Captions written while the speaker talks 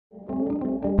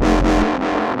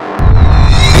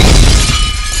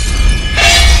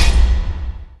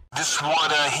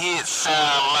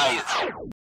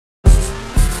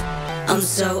I'm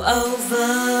so over.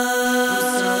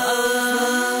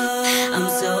 I'm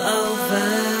so over.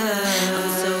 I'm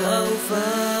so over.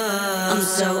 I'm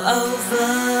so over.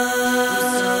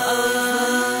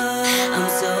 I'm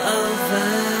so over.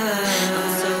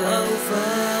 I'm so over.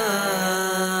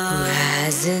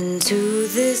 Rising to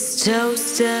this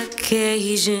toast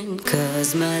occasion,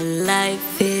 'cause my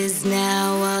life is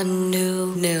now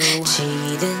anew.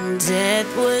 Cheating death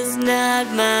was not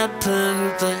my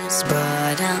purpose,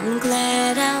 but I'm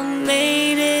glad I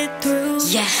made it through.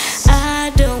 Yes.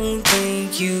 I don't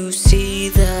think you see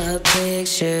the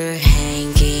picture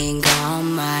hanging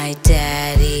on my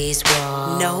daddy's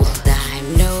wall. Nope.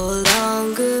 I'm no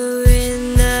longer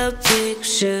in the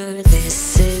picture.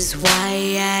 This is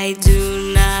why I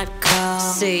do not call.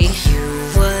 See, you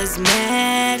was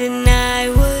mad and I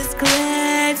was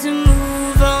glad to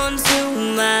move on to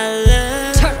my love.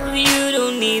 You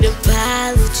don't need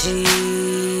apology.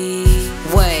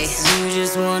 Wait, you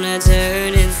just wanna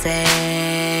turn and say,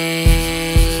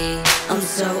 I'm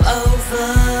so over.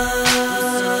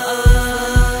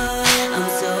 I'm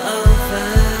so over.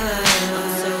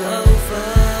 I'm so over.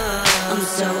 I'm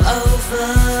so over.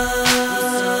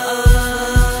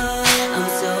 I'm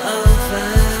so over.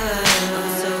 I'm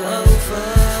so over.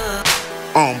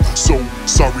 I'm so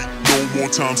sorry, no more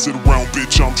time, sit around,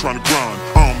 bitch, I'm tryna grind.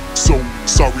 I'm so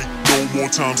sorry, no more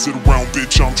time, sit around,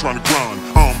 bitch, I'm tryna grind.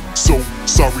 I'm so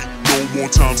sorry, no more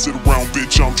time, sit around,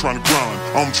 bitch, I'm tryna grind.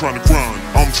 I'm tryna grind,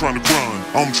 I'm tryna grind,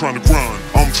 I'm tryna grind,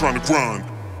 I'm tryna grind.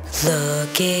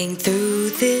 Looking through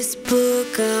this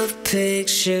book of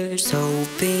pictures,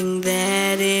 hoping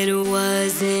that it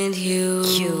wasn't you.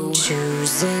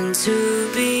 Choosing to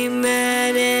be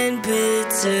mad and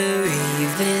bitter,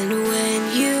 even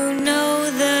when you know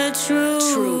the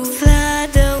truth. I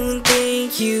don't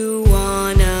think you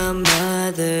want a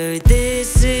mother.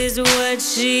 This is what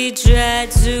she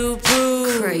tried to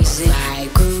prove. Crazy. I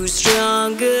grew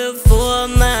stronger for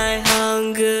my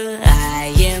hunger.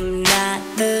 I am not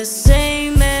the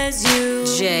same as you.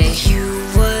 Jay. You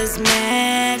was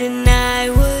mad and I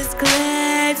was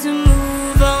glad to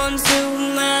move on to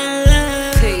my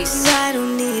love. Peace. I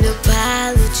don't need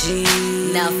apology.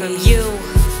 Not from you,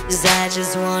 'cause I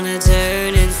just wanna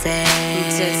turn and say,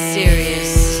 I'm so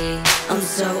serious. I'm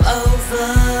so over.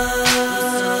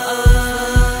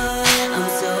 I'm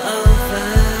so over.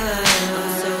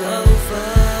 I'm so over.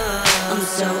 I'm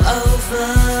so over.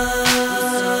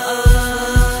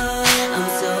 I'm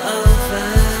so over.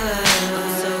 I'm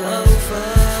so over.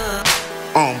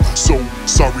 I'm so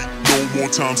sorry, no more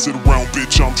time, sit around,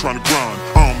 bitch, I'm tryna grind.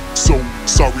 I'm so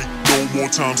sorry, no more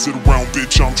time, sit around,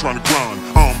 bitch, I'm tryna grind.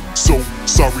 I'm so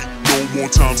sorry, no more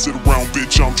time, sit around,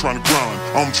 bitch, I'm tryna grind.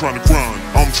 I'm tryna grind,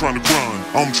 I'm tryna grind,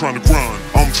 I'm tryna grind,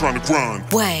 I'm tryna grind.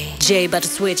 Wait, Jay about to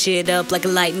switch it up like a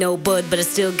light, no bud, but I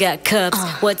still got cups.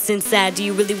 What's inside? Do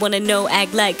you really wanna know?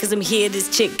 Act like, 'cause I'm here, this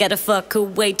chick gotta fuck her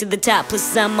way to the top.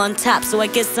 Plus I'm on top, so I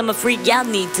guess I'm a freak. Y'all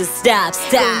need to stop.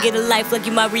 Don't get a life like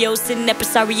you Mario, sitting at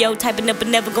Presario, typing up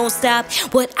and never gonna stop.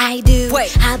 What I do,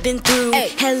 wait, I've been through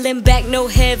hell and back, no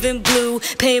heaven blue.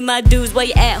 Paying my dues while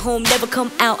you're at home, never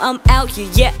come out. I'm out here,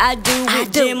 yeah I do.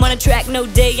 Jam on a track, no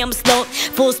day, I'm a slow.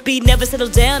 Full speed, never settle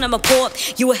down, I'm a port.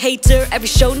 You a hater, every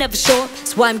show never short.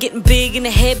 That's why I'm getting big in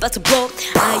the head, about to blow.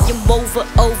 I am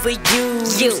over you.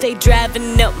 You stay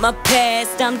driving up my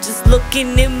past, I'm just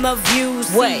looking in my views.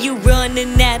 See you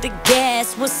running out of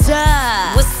gas, what's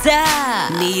up? What's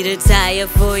up? Need a tire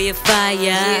for your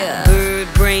fire.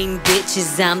 Bird brain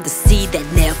bitches, I'm the seed that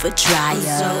never dry up. I'm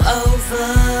so over.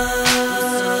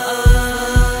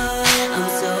 I'm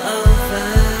so over.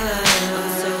 I'm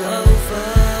so over.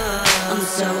 I'm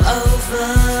so over.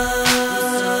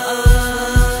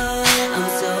 I'm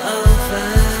so over.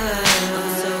 I'm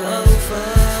so over.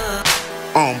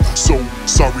 I'm so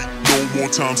sorry, no more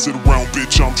time, sit around,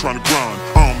 bitch, I'm tryna grind.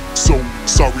 I'm so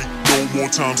sorry, no more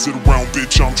time, sit around,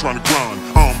 bitch, I'm tryna grind.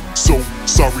 I'm so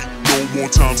sorry, no more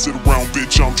time, sit around,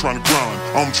 bitch, I'm tryna grind.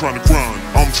 I'm tryna grind,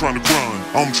 I'm tryna grind,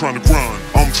 I'm tryna grind,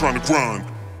 I'm tryna grind.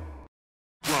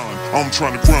 I'm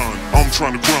tryna grind, I'm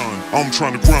tryna grind, I'm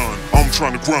tryna grind, I'm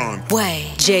tryna grind.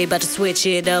 Wait, Jay about to switch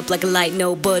it up like a light,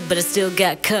 no bud, but I still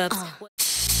got cups.